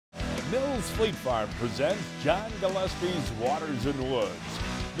Mills Fleet Farm presents John Gillespie's Waters and Woods.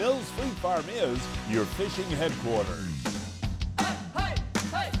 Mills Fleet Farm is your fishing headquarters.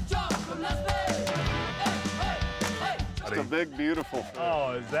 It's a big, beautiful fish.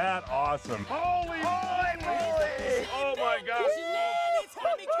 Oh, is that awesome? Holy moly! Oh my gosh!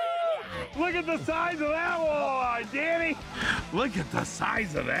 Look at the size of that walleye, Danny! Look at the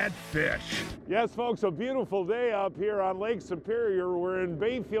size of that fish. Yes, folks, a beautiful day up here on Lake Superior. We're in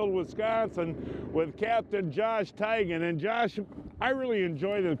Bayfield, Wisconsin with Captain Josh Teigen. And Josh, I really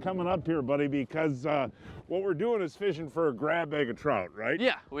enjoyed it coming up here, buddy, because what we're doing is fishing for a grab bag of trout, right?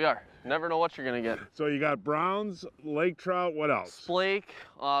 Yeah, we are. Never know what you're gonna get. So you got browns, lake trout, what else? Splake,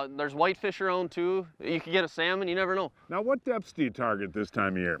 there's whitefish around too. You could get a salmon, you never know. Now what depths do you target this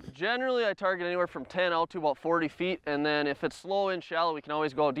time of year? Generally I target anywhere from 10 out to about 40 feet, and then if it's slow and shallow, we can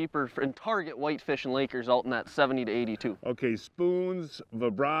always go deeper and target whitefish and lakers out in that 70 to 82. Okay, spoons,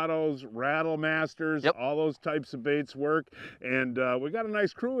 vibratos, rattle masters, yep. All those types of baits work. And we got a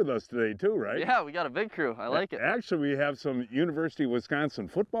nice crew with us today too, right? Yeah, we got a big crew. I like it. Actually, we have some University of Wisconsin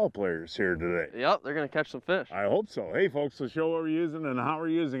football players here today. Yep, they're gonna catch some fish. I hope so. Hey folks, the show what we're using and how we're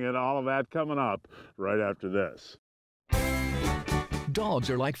using it, all of that coming up right after this. Dogs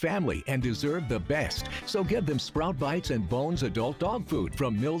are like family and deserve the best. So give them Sprout Bites and Bones adult dog food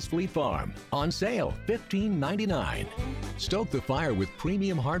from Mills Fleet Farm. On sale, $15.99. Stoke the fire with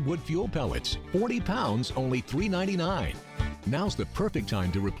premium hardwood fuel pellets. 40 pounds, only $3.99. Now's the perfect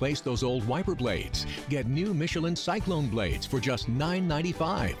time to replace those old wiper blades. Get new Michelin Cyclone blades for just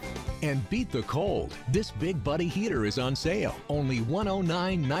 $9.95. And beat the cold. This Big Buddy heater is on sale, only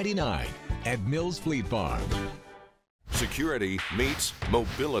 $109.99 at Mills Fleet Farm. Security meets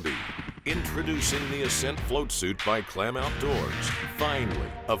mobility. Introducing the Ascent Float Suit by Clam Outdoors. Finally,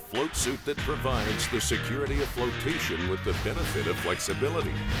 a float suit that provides the security of flotation with the benefit of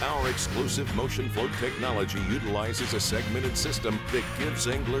flexibility. Our exclusive motion float technology utilizes a segmented system that gives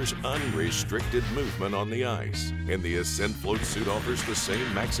anglers unrestricted movement on the ice. And the Ascent Float Suit offers the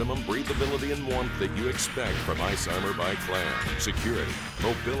same maximum breathability and warmth that you expect from Ice Armor by Clam. Security,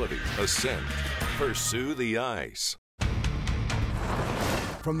 mobility, Ascent. Pursue the ice.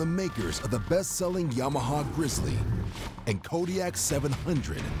 From the makers of the best-selling Yamaha Grizzly and Kodiak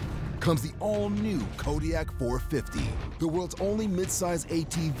 700 comes the all-new Kodiak 450, the world's only midsize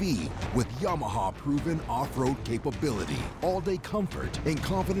ATV with Yamaha-proven off-road capability, all-day comfort, and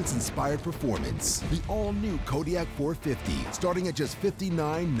confidence-inspired performance. The all-new Kodiak 450, starting at just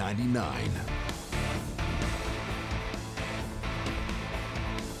 $59.99.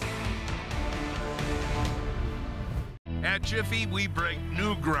 At Jiffy, we break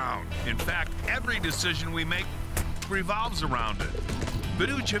new ground. In fact, every decision we make revolves around it. The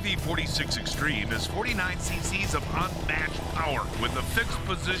new Jiffy 46 Extreme is 49 cc's of unmatched power with a fixed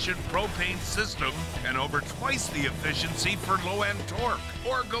position propane system and over twice the efficiency for low-end torque.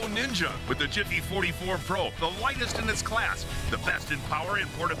 Or go Ninja with the Jiffy 44 Pro, the lightest in its class, the best in power and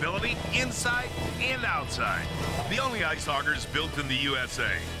portability inside and outside. The only ice augers built in the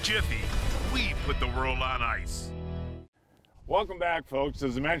USA. Jiffy, we put the world on ice. Welcome back, folks.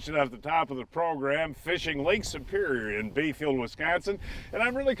 As I mentioned at the top of the program, fishing Lake Superior in Bayfield, Wisconsin. And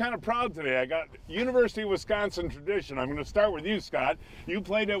I'm really kind of proud today. I got University of Wisconsin tradition. I'm going to start with you, Scott. You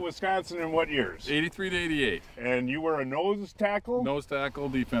played at Wisconsin in what years? 83 to 88. And you were a nose tackle? Nose tackle,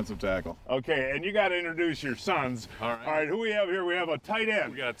 defensive tackle. Okay, and you got to introduce your sons. All right. All right, who we have here? We have a tight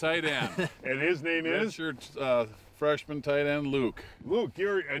end. We got a tight end. And his name is? Redshirt freshman tight end, Luke. Luke,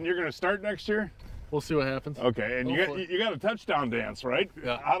 you're going to start next year? We'll see what happens. Okay, and you got a touchdown dance, right?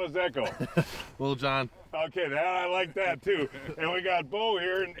 Yeah. How does that go? Little John. Okay, I like that too. And we got Beau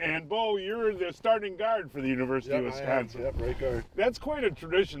here, and Beau, you're the starting guard for the University of Wisconsin. Yep, right guard. That's quite a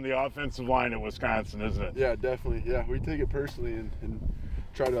tradition, the offensive line in Wisconsin, isn't it? Yeah, definitely. Yeah, we take it personally and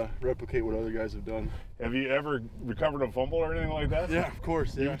try to replicate what other guys have done. Have you ever recovered a fumble or anything like that? Yeah, of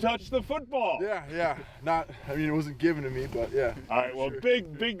course. Yeah. You touched the football. Yeah. I mean, it wasn't given to me, but yeah. All right, well, sure.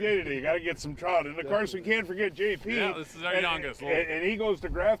 big day today. You got to get some trout. And of course, we can't forget JP. Yeah, this is our youngest. And he goes to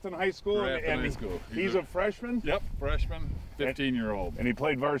Grafton High School. Grafton High School. He's a freshman? Yep, freshman, 15-year-old. And he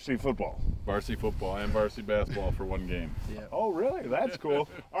played varsity football. Varsity football and varsity basketball for one game. Yeah. Oh, really? That's cool.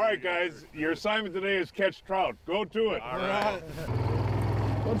 All right, guys, your assignment today is catch trout. Go to it. All right.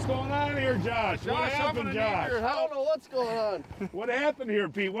 What's going on here, Josh? What happened, Josh? I don't know what's going on. What happened here,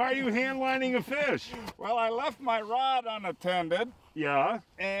 Pete? Why are you hand lining a fish? Well, I left my rod unattended. Yeah.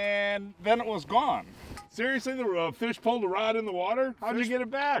 And then it was gone. Seriously, the fish pulled a rod in the water? How'd you get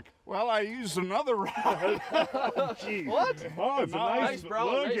it back? Well, I used another rod. Jeez. What? Oh, it's a nice brown,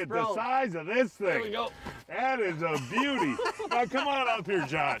 look nice at brown. the size of this thing. There we go. That is a beauty. Now come on up here,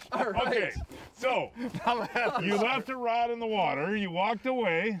 Josh. All right. Okay, so you left a rod in the water. You walked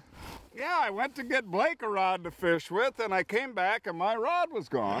away. Yeah, I went to get Blake a rod to fish with, and I came back, and my rod was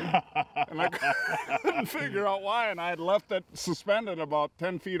gone. And I couldn't figure out why, and I had left it suspended about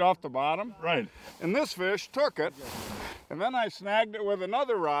 10 feet off the bottom. Right. And this fish took it, and then I snagged it with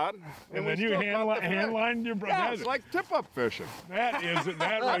another rod. And we then you still hand caught the fish. lined your brother. Yeah, it's like tip-up fishing. That is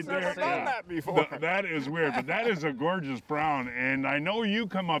that right there. I've never done that before. That is weird, but that is a gorgeous brown. And I know you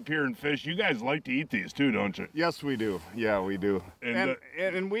come up here and fish. You guys like to eat these too, don't you? Yes, we do. Yeah, we do. And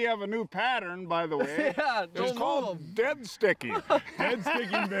we have a new pattern, by the way. Yeah, It's don't called move 'em. dead sticking. Dead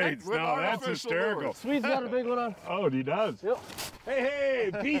sticking baits. With No, that's artificial hysterical. lures. Swede's got a big one on. Oh, he does? Yep. Hey,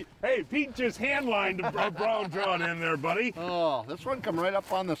 Pete. Hey, Pete just hand lined a brown trout in there, buddy. Oh, this one come right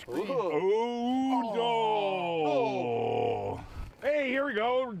up on the screen. Oh, no. Hey, here we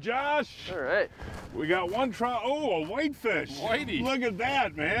go, Josh. All right. We got one trout. Oh, a whitefish. Whitey. Look at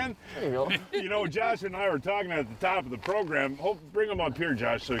that, man. There you go. You know, Josh and I were talking at the top of the program. Bring them up here,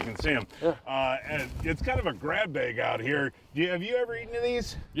 Josh, so you can see them. Yeah. And it's kind of a grab bag out here. Have you ever eaten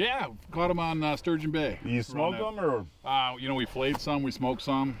these? Yeah, caught them on Sturgeon Bay. You smoke them, or? You know, we flayed some, we smoked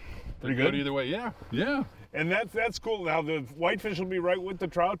some. Pretty They're good? either way. Yeah, yeah. And that's cool. Now, the whitefish will be right with the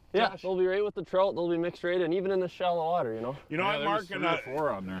trout, Yeah, Josh? they'll be right with the trout. They'll be mixed right in, even in the shallow water, you know. You know, Yeah, I'm there was marking 3 or 4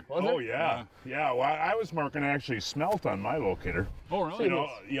 on there. Was Oh, it? yeah. Well, I was marking actually smelt on my locator. Oh, really?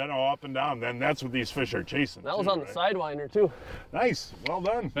 You know, up and down. Then that's what these fish are chasing. That was too, on the right? sidewinder, too. Nice. Well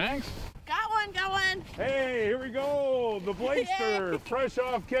done. Thanks. Got one, got one. Hey, here we go. The Blakester, fresh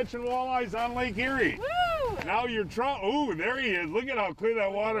off catching walleyes on Lake Erie. Woo! Now your trout. Oh, there he is. Look at how clear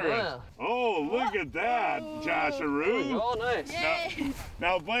that water Yeah. is. Oh, look at that, Josharoo. Oh, nice. Yay.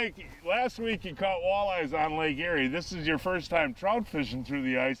 Now, Blake, last week you caught walleyes on Lake Erie. This is your first time trout fishing through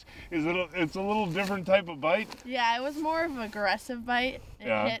the ice. It's a little different type of bite? Yeah, it was more of an aggressive bite. It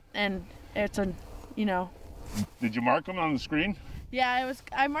Yeah. hit, and it's a, you know. Did you mark them on the screen? Yeah,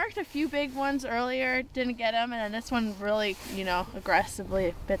 I marked a few big ones earlier, didn't get them, and then this one really, you know,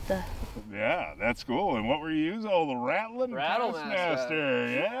 aggressively bit the. Yeah, that's cool. And what were you using? Oh, the rattling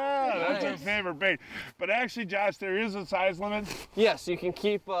Rattlemaster. Yeah, that's our Nice. favorite bait. But actually, Josh, there is a size limit. Yes, you can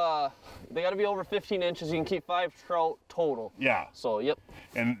keep, they got to be over 15 inches. You can keep 5 trout total. Yeah, So, yep,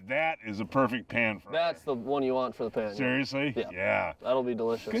 and that is a perfect pan for that's the one you want for the pan. Seriously? Yeah. That'll be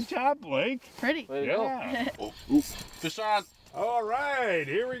delicious. Good job, Blake. Pretty. Way to go. Yeah. Fish on. All right,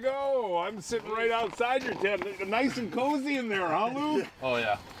 here we go. I'm sitting right outside your tent. Nice and cozy in there, huh, Luke? Oh,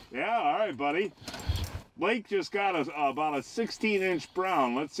 yeah. Yeah, all right, buddy. Blake just got about a 16-inch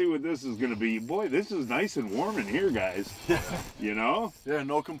brown. Let's see what this is going to be. Boy, this is nice and warm in here, guys. You know? Yeah,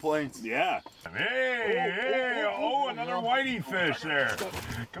 no complaints. Yeah. Hey, another whitey fish there.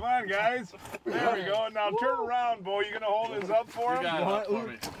 Come on, guys. There we go. Now turn around, Beau. You going to hold this up for him?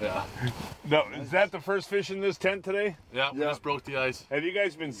 Yeah. No, is that the first fish in this tent today? Yeah, we just broke the ice. Have you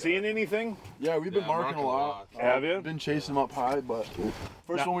guys been seeing anything? Yeah, we've been marking a lot. Have you? Been chasing them up high, but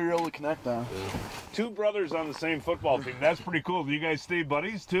first one we were able to connect on. 2 brothers on the same football team. That's pretty cool. Do you guys stay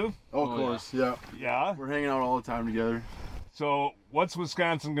buddies too? Oh, of course, yeah. Yeah. We're hanging out all the time together. So what's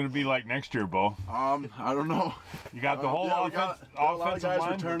Wisconsin going to be like next year, Beau? I don't know. You got the whole Yeah, we got a lot of offensive guys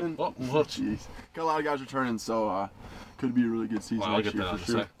line? returning. Oh, jeez. Got a lot of guys returning, so could be a really good season Well, I'll next get year that for in a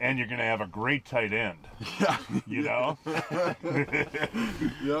sure. sec. And you're going to have a great tight end. Yeah. You know?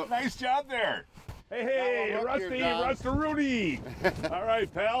 Yep. Nice job there. Hey, Rusty Rudy. All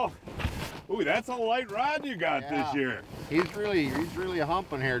right, pal. Ooh, that's a light rod you got this year. He's really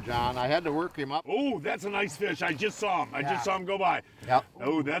humping here, John. I had to work him up. Oh, that's a nice fish. I just saw him. I just saw him go by. Yep.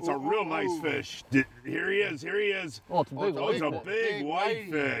 Oh, that's a real nice fish. Here he is. Here he is. Oh, it's a big Oh, one. it's a big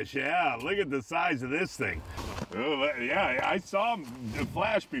whitefish. Yeah, look at the size of this thing. Oh, yeah, I saw him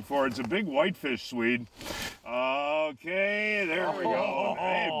flash before. It's a big whitefish, Swede. Okay, there we go.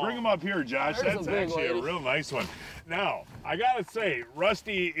 Hey, bring him up here, Josh. There's That's a big actually a lady. real nice one. Now, I gotta say,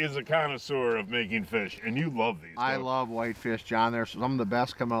 Rusty is a connoisseur of making fish, and you love these. I don't you? love whitefish, John. They're some of the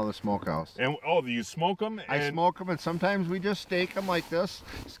best come out of the smokehouse. And do you smoke them? I smoke them, and sometimes we just steak them like this,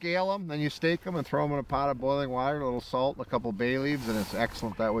 scale them, then you steak them and throw them in a pot of boiling water, a little salt, and a couple bay leaves, and it's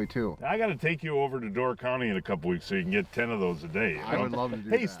excellent that way too. I got to take you over to Door County in a couple weeks so you can get 10 of those a day. You I know? would love to do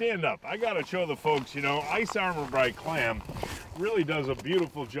Hey, that. stand up. I got to show the folks, you know, Ice Armor by Clam really does a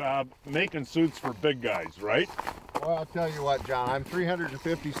beautiful job making suits for big guys, right? Well, I'll tell you what, John, I'm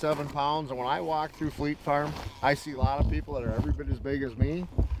 357 pounds, and when I walk through Fleet Farm, I see a lot of people that are every bit as big as me,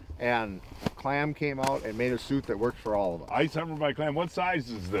 and Clam came out and made a suit that works for all of us. Ice Hammer by Clam. What size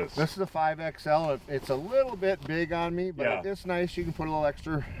is this? This is a 5XL. It's a little bit big on me, but Yeah. it's nice. You can put a little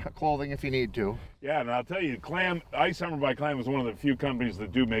extra clothing if you need to. Yeah, and I'll tell you, Ice Hammer by Clam is one of the few companies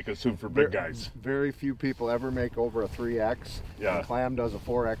that do make a suit for big guys. Very few people ever make over a 3X. Yeah. And Clam does a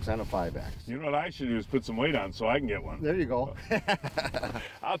 4X and a 5X. You know what I should do is put some weight on so I can get one. There you go.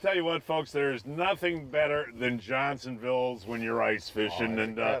 I'll tell you what, folks, there's nothing better than Johnsonville's when you're ice fishing.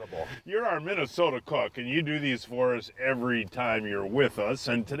 And you're our Minnesota cook, and you do these for us every time you're with us.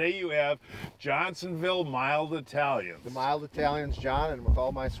 And today you have Johnsonville Mild Italians. The Mild Italians, John, and with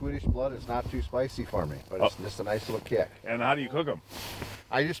all my Swedish blood, it's not too spicy for me, but it's just a nice little kick. And how do you cook them?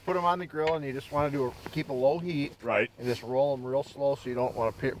 I just put them on the grill, and you just want to keep a low heat. Right. And just roll them real slow, so you don't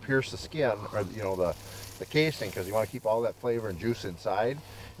want to pierce the skin or the casing, because you want to keep all that flavor and juice inside.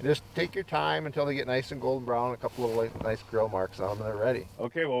 And just take your time until they get nice and golden brown. A couple of nice grill marks on them, and they're ready.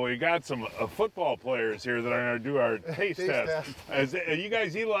 Okay, well, we got some football players here that are going to do our taste test. You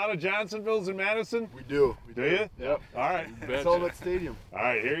guys eat a lot of Johnsonvilles in Madison? We do. Do you? Yep. All right. Sullivan Stadium. All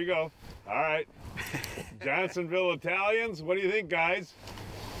right, here you go. All right. Johnsonville Italians, what do you think, guys?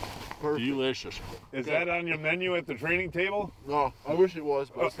 Perfect. Delicious. Is that on your menu at the training table? No, I wish it was,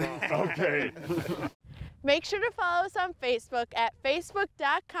 but it's not. Okay. Make sure to follow us on Facebook at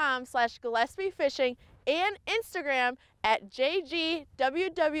facebook.com/Gillespie Fishing and Instagram at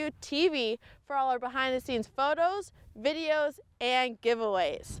JGWWTV for all our behind-the-scenes photos, videos, and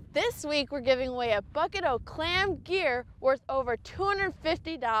giveaways. This week, we're giving away a bucket of clam gear worth over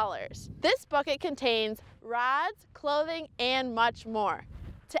 $250. This bucket contains rods, clothing, and much more.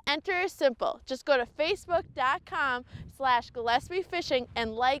 To enter is simple. Just go to facebook.com/Gillespie Fishing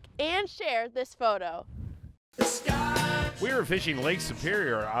and like and share this photo. We are fishing Lake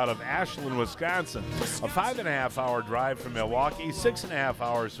Superior out of Ashland, Wisconsin. A 5.5-hour drive from Milwaukee, 6.5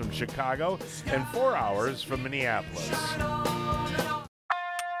 hours from Chicago, and 4 hours from Minneapolis.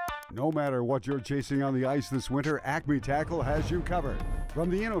 No matter what you're chasing on the ice this winter, Acme Tackle has you covered. From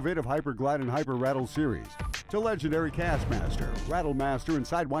the innovative Hyper Glide and Hyper Rattle series to legendary Castmaster, Rattle Master, and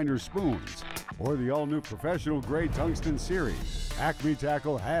Sidewinder spoons, or the all-new professional grade tungsten series, Acme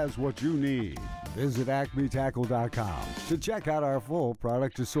Tackle has what you need. Visit acmetackle.com to check out our full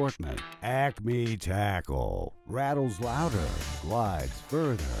product assortment. Acme Tackle rattles louder, glides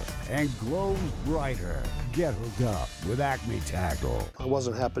further, and glows brighter. Get hooked up with Acme Tackle. I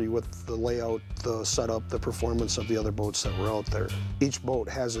wasn't happy with the layout, the setup, the performance of the other boats that were out there. Each boat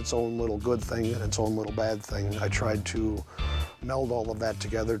has its own little good thing and its own little bad thing. I tried to meld all of that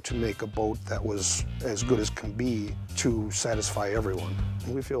together to make a boat that was as good as can be to satisfy everyone.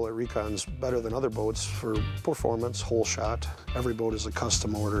 And we feel that Recon's better than other boats for performance, whole shot. Every boat is a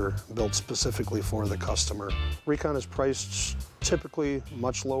custom order built specifically for the customer. Recon is priced typically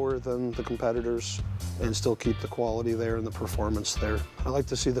much lower than the competitors and still keep the quality there and the performance there. I like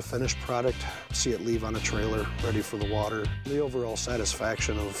to see the finished product, see it leave on a trailer ready for the water. The overall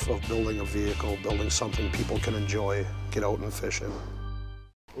satisfaction of building a vehicle, building something people can enjoy, get out and fish in.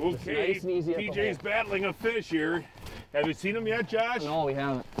 Okay, Nice and easy at the PJ's battling a fish here. Have you seen him yet, Josh? No, we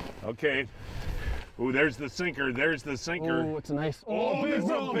haven't. Okay. Ooh, there's the sinker. There's the sinker. Oh, it's a nice. Oh, this is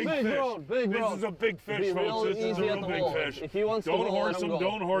a big fish. Big This is a big fish, folks. This is a real big fish. If he wants to Don't go, horse let him. go.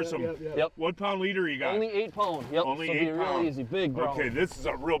 Don't horse him. Yep. What pound leader you got? Only 8 pound. Yep. Only so 8 be real pound. easy. Big bro. Okay, this is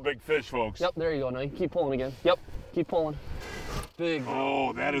a real big fish, folks. Yep. There you go. Now you keep pulling again. Yep. Keep pulling. Big.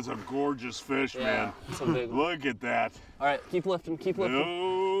 Oh, that is a gorgeous fish, man. It's a big one. Look at that. All right, keep lifting. Keep lifting.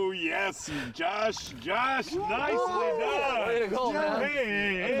 Oh, yes. Josh, nicely done. Way to go, man.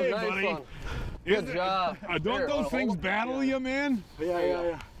 Hey, That's a nice buddy. one. Good job. Don't Here, those things hold it. battle you, man?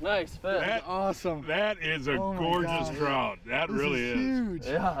 Yeah. Nice fish. Awesome. That is a gorgeous trout. That really is. Huge.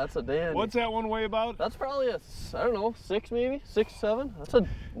 Yeah, that's a dandy. What's that one weigh about? That's probably a, I don't know, 6 maybe, 6, 7. That's a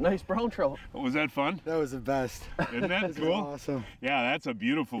nice brown trout. Was that fun? That was the best. Isn't that cool? Awesome. Yeah, that's a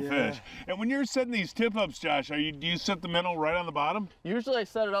beautiful fish. And when you're setting these tip-ups, Josh, do you set the minnow right on the bottom? Usually I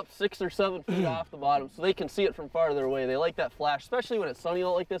set it up 6 or 7 feet off the bottom so they can see it from farther away. They like that flash, especially when it's sunny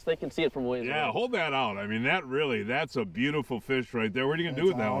out like this, they can see it from ways away. Yeah, hold that out. I mean, that's a beautiful fish right there. What are you going to do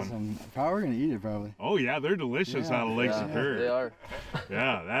with that one? Probably going to eat it, probably. Oh, yeah, they're delicious out of Lake Superior. They are.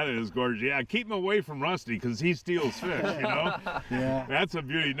 Yeah, that is gorgeous. Yeah, keep him away from Rusty because he steals fish, you know? Yeah. That's a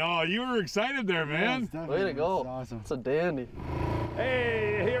beauty. No, you were excited there, man. Way to go. That's awesome. It's a dandy.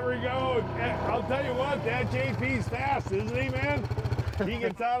 Hey, here we go. I'll tell you what, that JP's fast, isn't he, man? He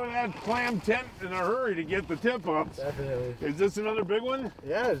gets out of that clam tent in a hurry to get the tip-ups. Definitely. Is this another big one?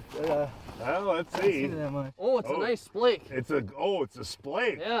 Yeah, Well, let's see. Oh, it's a nice splake. It's a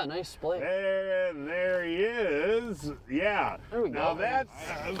splake. Yeah, nice splake. And there he is. Yeah. There we go. Now that's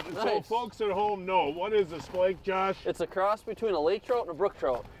so folks at home know, what is a splake, Josh? It's a cross between a lake trout and a brook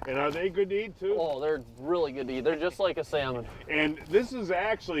trout. And are they good to eat too? Oh, they're really good to eat. They're just like a salmon. And this is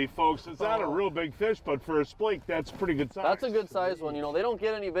actually, folks, it's not a real big fish, but for a splake, that's pretty good size. That's a good size one. You know, they don't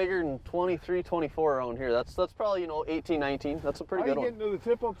get any bigger than 23, 24 around here. That's probably, you know, 18, 19. That's a pretty good one. How are you getting to the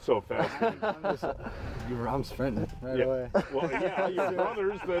tip up so fast? I'm sprinting right away. Well, yeah, your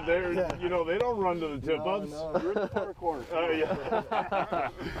brothers, you know, they don't run to the tip ups. No, you're the parkour. Yeah.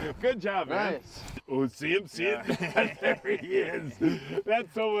 Good job, man. Nice. Oh, see him? There he is.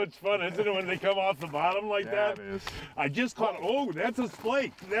 That's so much fun, isn't it, when they come off the bottom like that? It is. I just caught, oh, that's a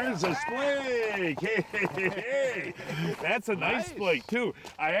splake. There's a splake. Hey. That's a nice splake, too.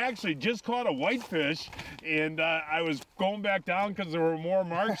 I actually just caught a whitefish, and I was going back down because there were more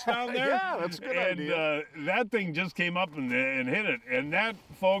marks down there. Yeah, that's a good idea. That thing just came up and hit it. And that,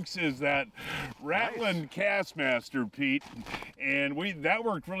 folks, is that Rattling Castmaster, Pete. And that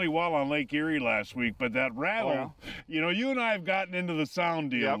worked really well on Lake Erie last week. But that rattle, you know, you and I have gotten into the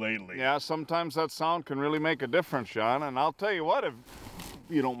sound deal lately. Yeah, sometimes that sound can really make a difference, John. And I'll tell you what, if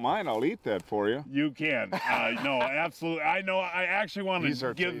you don't mind, I'll eat that for you. You can. No, absolutely. I know. I actually want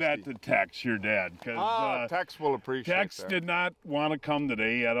to give that to Tex, your dad, because Tex will appreciate Tex that. did not want to come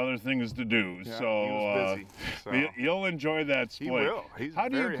today. He had other things to do. Yeah, so, he was busy, so he'll enjoy that splake. He will. He's How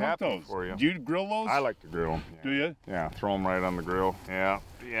do you very cook happy those? for you. Do you grill those? I like to grill them. Do you? Yeah, throw them right on the grill. Yeah,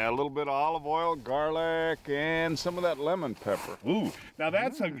 a little bit of olive oil, garlic, and some of that lemon pepper. Ooh, now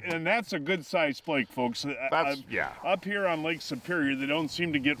that's a good sized splake, folks. Up here on Lake Superior, they don't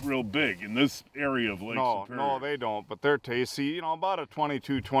seem to get real big in this area of Lake Superior. No, they don't, but they're tasty. You know, about a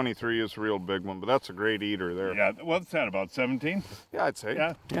 22, 23 is a real big one, but that's a great eater there. Yeah, what's that, about 17? Yeah, I'd say.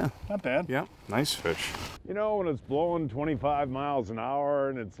 Yeah, not bad. Yeah, nice fish. You know, when it's blowing 25 miles an hour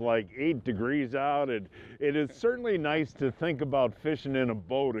and it's like 8 degrees out, it is certainly nice to think about fishing in a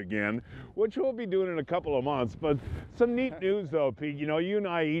boat again, which we'll be doing in a couple of months. But some neat news though, Pete. You know, you and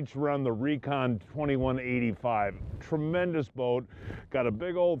I each run the Recon 2185. Tremendous boat. Got a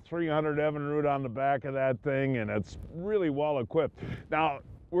big old 300 Evinrude on the back of that thing, and it's really well equipped. Now,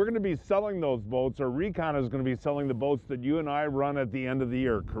 we're going to be selling those boats, or Recon is going to be selling the boats that you and I run at the end of the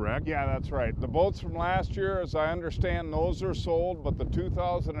year, correct? Yeah, that's right. The boats from last year, as I understand, those are sold, but the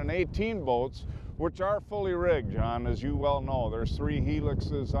 2018 boats, which are fully rigged, John, as you well know, there's 3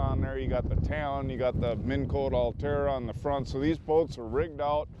 helixes on there. You got the Talon, you got the Minn Kota Altera on the front, so these boats are rigged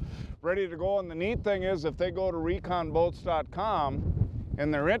out, ready to go. And the neat thing is, if they go to reconboats.com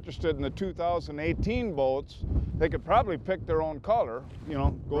and they're interested in the 2018 boats, they could probably pick their own color. You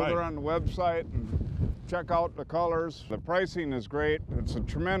know, go there on the website and check out the colors. The pricing is great. It's a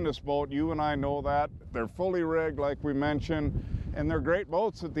tremendous boat. You and I know that. They're fully rigged, like we mentioned, and they're great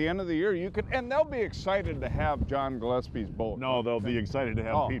boats. At the end of the year, and they'll be excited to have John Gillespie's boat. No, they'll be excited to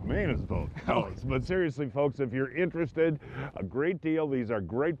have Pete Mayna's boat. No, but seriously, folks, if you're interested, a great deal. These are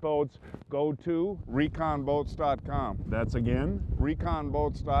great boats. Go to reconboats.com. That's again?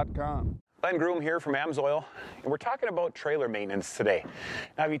 reconboats.com. Glenn Groom here from AMSOIL, and we're talking about trailer maintenance today.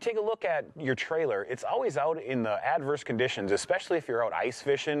 Now, if you take a look at your trailer, it's always out in the adverse conditions, especially if you're out ice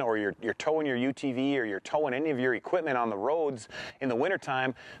fishing or you're towing your UTV or you're towing any of your equipment on the roads in the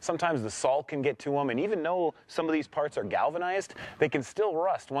wintertime. Sometimes the salt can get to them, and even though some of these parts are galvanized, they can still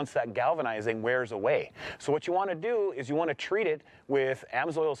rust once that galvanizing wears away. So what you want to do is you want to treat it with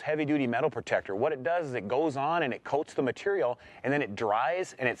AMSOIL's heavy-duty metal protector. What it does is it goes on and it coats the material, and then it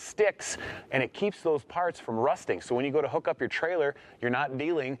dries and it sticks, and it keeps those parts from rusting. So when you go to hook up your trailer, you're not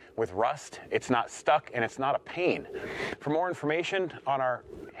dealing with rust, it's not stuck, and it's not a pain. For more information on our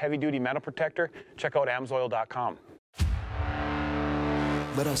heavy-duty metal protector, check out amsoil.com.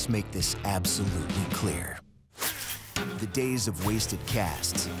 Let us make this absolutely clear. The days of wasted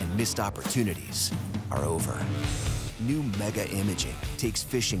casts and missed opportunities are over. New Mega Imaging takes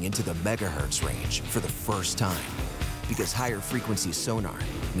fishing into the megahertz range for the first time. Because higher frequency sonar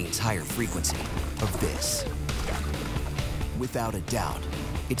means higher frequency of this. Without a doubt,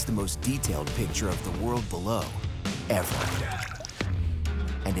 it's the most detailed picture of the world below ever.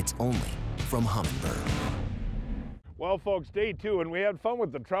 And it's only from Humminbird. Well, folks, day 2, and we had fun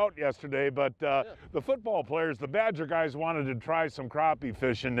with the trout yesterday, but the football players, the Badger guys, wanted to try some crappie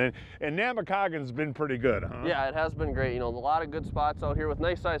fishing, and Namakogon's been pretty good, huh? Yeah, it has been great. You know, a lot of good spots out here with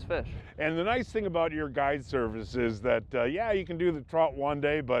nice sized fish. And the nice thing about your guide service is that, yeah, you can do the trout one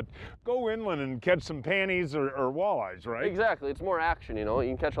day, but go inland and catch some panties or walleyes, right? Exactly. It's more action, you know. You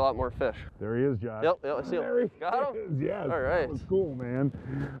can catch a lot more fish. There he is, Josh. Yep, I see him. There he Got him? is, yes. All right. That was cool, man.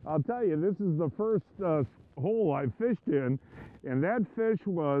 I'll tell you, this is the first hole I fished in, and that fish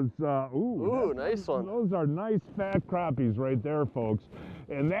was, ooh, nice one. Those are nice fat crappies right there, folks.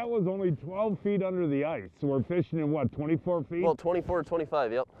 And that was only 12 feet under the ice. So we're fishing in what, 24 feet? Well, 24 to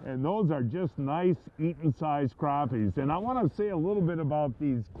 25, yep. And those are just nice eating sized crappies. And I want to say a little bit about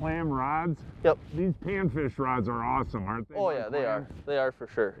these clam rods. Yep. These panfish rods are awesome, aren't they? Oh yeah, they are. They are for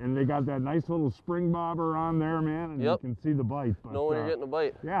sure. And they got that nice little spring bobber on there, man, and yep. You can see the bite. But, know when you're getting a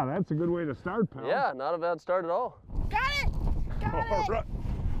bite. Yeah, that's a good way to start, pal. Yeah, not a bad start at all. Got it! Got it!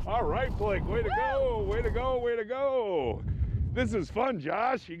 All right, Blake, way to go, way to go, way to go. This is fun,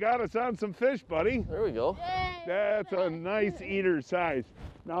 Josh. You got us on some fish, buddy. There we go. Yay. That's a nice eater size.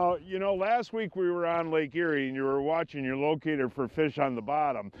 Now, you know, last week we were on Lake Erie and you were watching your locator for fish on the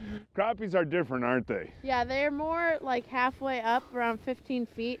bottom. Crappies are different, aren't they? Yeah, they're more like halfway up, around 15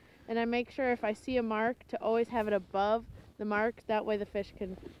 feet. And I make sure if I see a mark to always have it above the mark. That way the fish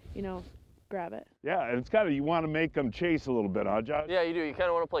can, you know, grab it. Yeah, and it's kind of, you want to make them chase a little bit, huh, Josh? Yeah, you do. You kind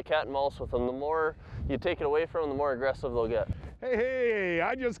of want to play cat and mouse with them. The more you take it away from them, the more aggressive they'll get. Hey,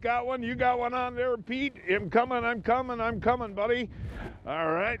 I just got one. You got one on there, Pete? I'm coming, buddy.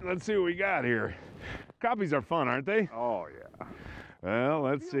 All right, let's see what we got here. Crappies are fun, aren't they? Oh, yeah. Well,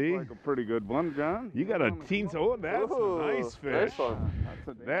 let's see. Like a pretty good one, John. You got a teens. Oh, that's a nice fish. Nice one.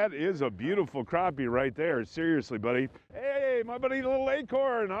 That is a beautiful crappie right there. Seriously, buddy. Hey, my buddy, little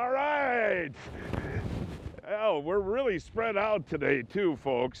acorn. All right. Oh, we're really spread out today, too,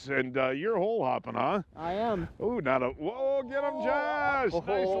 folks. And you're hole hopping, huh? I am. Oh, not a. Whoa, get him, Josh.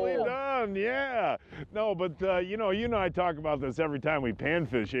 Nicely done. Yeah. No, but you know and I talk about this every time we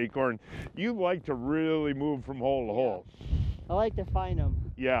panfish, Acorn. You like to really move from hole to hole. I like to find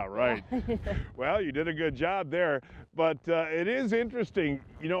them. Yeah, right. Well, you did a good job there. But it is interesting.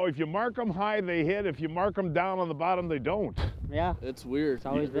 You know, if you mark them high, they hit. If you mark them down on the bottom, they don't. Yeah. It's weird. It's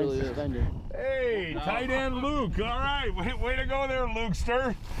always been suspended. Hey, tight end Luke. All right. Way to go there,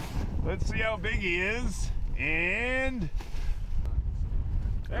 Lukester. Let's see how big he is. And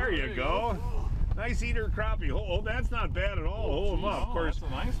there you go. Nice eater crappie. Oh, that's not bad at all. Hold him up. Of course,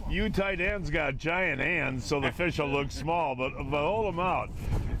 that's a nice one. You tight ends got giant hands, so the fish will look small, but hold them out.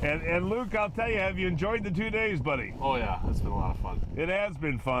 And Luke, I'll tell you, have you enjoyed the 2 days, buddy? Oh yeah, it's been a lot of fun. It has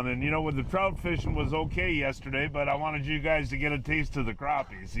been fun, and you know, with the trout fishing was okay yesterday, but I wanted you guys to get a taste of the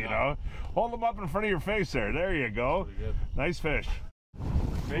crappies, you know? Hold them up in front of your face there. There you go. Nice fish.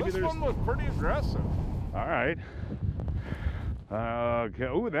 Maybe this one was pretty aggressive. All right. Okay.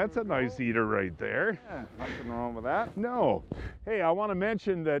 Oh, that's a nice eater right there. Yeah, nothing wrong with that. No. Hey, I want to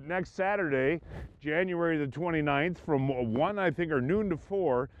mention that next Saturday, January the 29th, from 1, I think, or noon to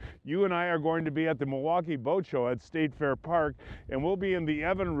 4, you and I are going to be at the Milwaukee Boat Show at State Fair Park, and we'll be in the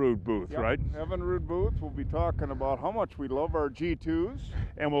Evinrude booth, right? Evinrude booth. We'll be talking about how much we love our G2s.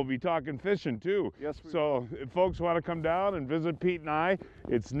 And we'll be talking fishing, too. Yes, So if folks want to come down and visit Pete and I,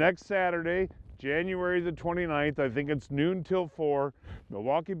 it's next Saturday, January the 29th, I think it's noon till 4,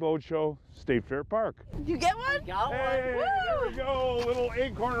 Milwaukee Boat Show, State Fair Park. You get one? Got Hey, one. there we go, little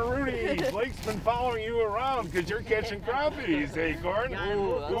Acorn Rudy. Blake's been following you around because you're catching crappies, Acorn.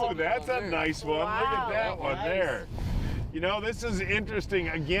 Ooh, that's a nice one. Wow. Look at that one there. You know, this is interesting.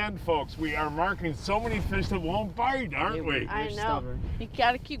 Again, folks, we are marking so many fish that won't bite, aren't we? I know. You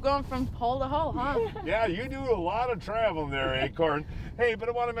gotta keep going from hole to hole, huh? Yeah, you do a lot of traveling there, Acorn. Hey, but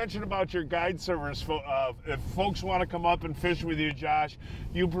I want to mention about your guide service. If folks want to come up and fish with you, Josh,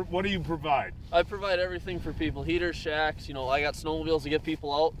 what do you provide? I provide everything for people. Heaters, shacks, you know, I got snowmobiles to get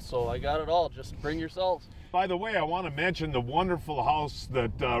people out, so I got it all. Just bring yourselves. By the way, I want to mention the wonderful house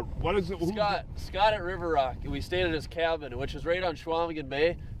that, what is it? Scott at River Rock. We stayed at his cabin, which is right on Schwamigan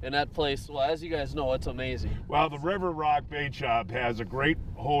Bay, and that place, well, as you guys know, it's amazing. Well, the River Rock Bait Shop has a great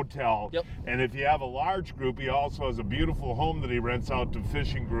hotel. Yep. And if you have a large group, he also has a beautiful home that he rents out to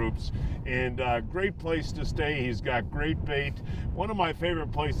fishing groups. And great place to stay. He's got great bait. One of my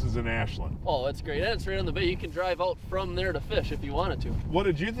favorite places in Ashland. Oh, it's great. And it's right on the bay. You can drive out from there to fish if you wanted to. What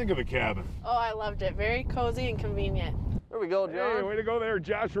did you think of the cabin? Oh, I loved it. Very cozy and convenient. There we go, John. Hey, way to go there,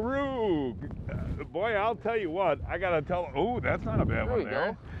 Josh Roo. Boy, I'll tell you what, I got to tell, oh, that's not a bad one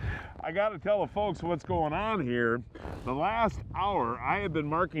there. Go. I got to tell the folks what's going on here. The last hour, I have been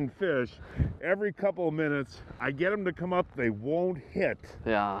marking fish. Every couple of minutes, I get them to come up, they won't hit.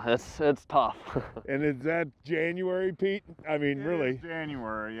 Yeah, it's tough. And is that January, Pete? I mean, really? It's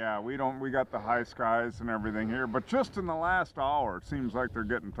January, yeah. We got the high skies and everything here, but just in the last hour, it seems like they're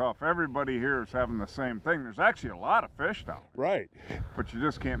getting tough. Everybody here is having the same thing. There's actually a lot of fish down. Right. But you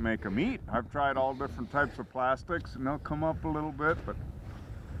just can't make them eat. I've tried all different types of plastics, and they'll come up a little bit, but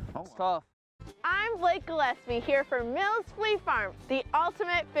it's tough. I'm Blake Gillespie here for Mills Fleet Farm, the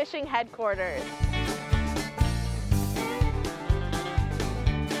ultimate fishing headquarters.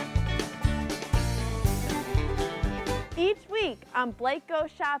 Each week on Blake Goes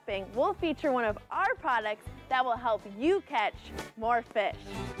Shopping, we'll feature one of our products that will help you catch more fish.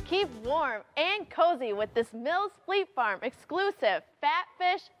 Keep warm and cozy with this Mills Fleet Farm exclusive Fat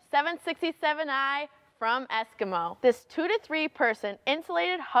Fish 767i from Eskimo. This 2 to 3 person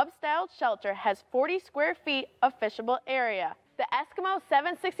insulated hub-style shelter has 40 square feet of fishable area. The Eskimo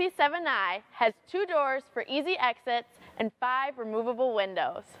 767i has 2 doors for easy exits and 5 removable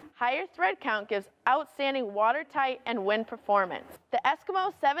windows. Higher thread count gives outstanding watertight and wind performance. The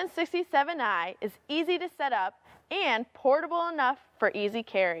Eskimo 767i is easy to set up and portable enough for easy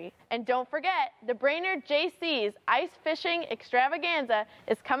carry. And don't forget, the Brainerd JC's Ice Fishing Extravaganza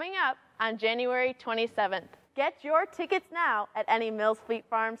is coming up on January 27th. Get your tickets now at any Mills Fleet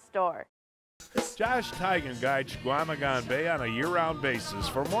Farm store. Josh Teigen guides Squamigon Bay on a year-round basis.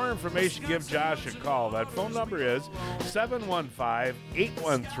 For more information, give Josh a call. That phone number is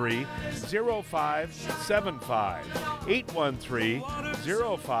 715-813-0575.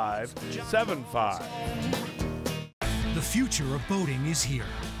 813-0575. The future of boating is here.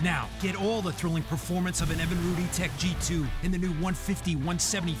 Now, get all the thrilling performance of an Evinrude E-Tech G2 in the new 150,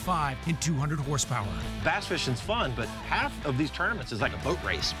 175, and 200 horsepower. Bass fishing's fun, but half of these tournaments is like a boat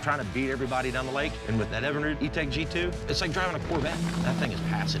race, trying to beat everybody down the lake. And with that Evinrude E-Tech G2, it's like driving a Corvette. That thing is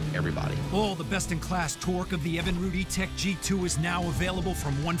passing everybody. All the best-in-class torque of the Evinrude E-Tech G2 is now available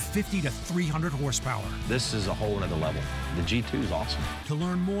from 150 to 300 horsepower. This is a whole nother level. The G2 is awesome. To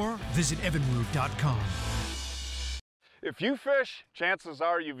learn more, visit evinrude.com. if you fish, chances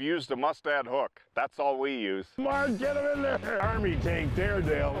are you've used a mustad hook. That's all we use. Mark, get him in there. Army tank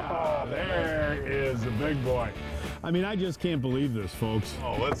Daredale. Oh, there is a big boy. I mean, I just can't believe this, folks.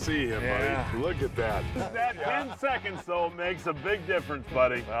 Oh, let's see him, buddy. Look at that. That 10 seconds, though, makes a big difference,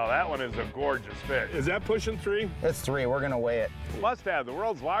 buddy. Well, that one is a gorgeous fish. Is that pushing 3? It's 3. We're going to weigh it. Mustad, the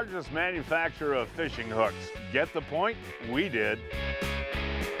world's largest manufacturer of fishing hooks. Get the point? We did.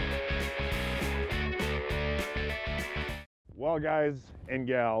 Well, guys and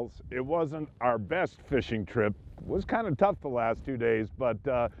gals, it wasn't our best fishing trip. It was kind of tough the last 2 days, but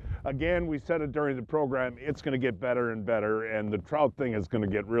again, we said it during the program, it's going to get better and better, and the trout thing is going to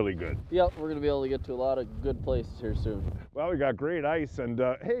get really good. Yep, we're going to be able to get to a lot of good places here soon. Well, we got great ice, and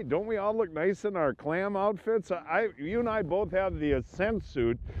hey, don't we all look nice in our clam outfits? You and I both have the Ascent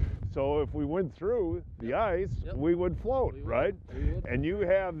suit, so if we went through the ice, we would float, right? And you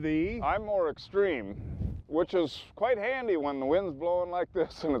have the... I'm more extreme, which is quite handy when the wind's blowing like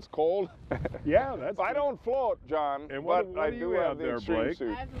this and it's cold. Yeah, that's... I don't float, John, and but what I do do you have the there, extreme Blake?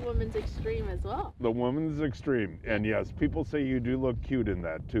 suit. I have the woman's extreme as well. The woman's extreme, and yes, people say you do look cute in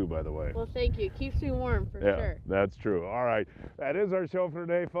that too, by the way. Well, thank you. Keeps me warm for sure. That's true. All right, that is our show for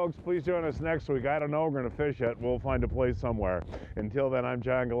today, folks. Please join us next week. I don't know, we're going to fish it. We'll find a place somewhere. Until then, I'm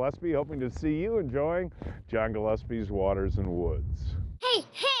John Gillespie, hoping to see you enjoying John Gillespie's Waters and Woods. Hey,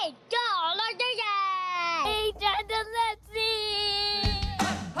 hey, John, like the guy! Hey, John Gillespie!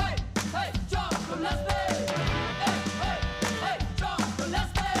 Hey, hey, John Gillespie!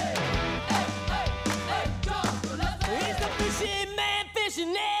 He's the fishing man,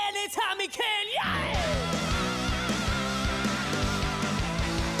 fishing anytime he can, yeah!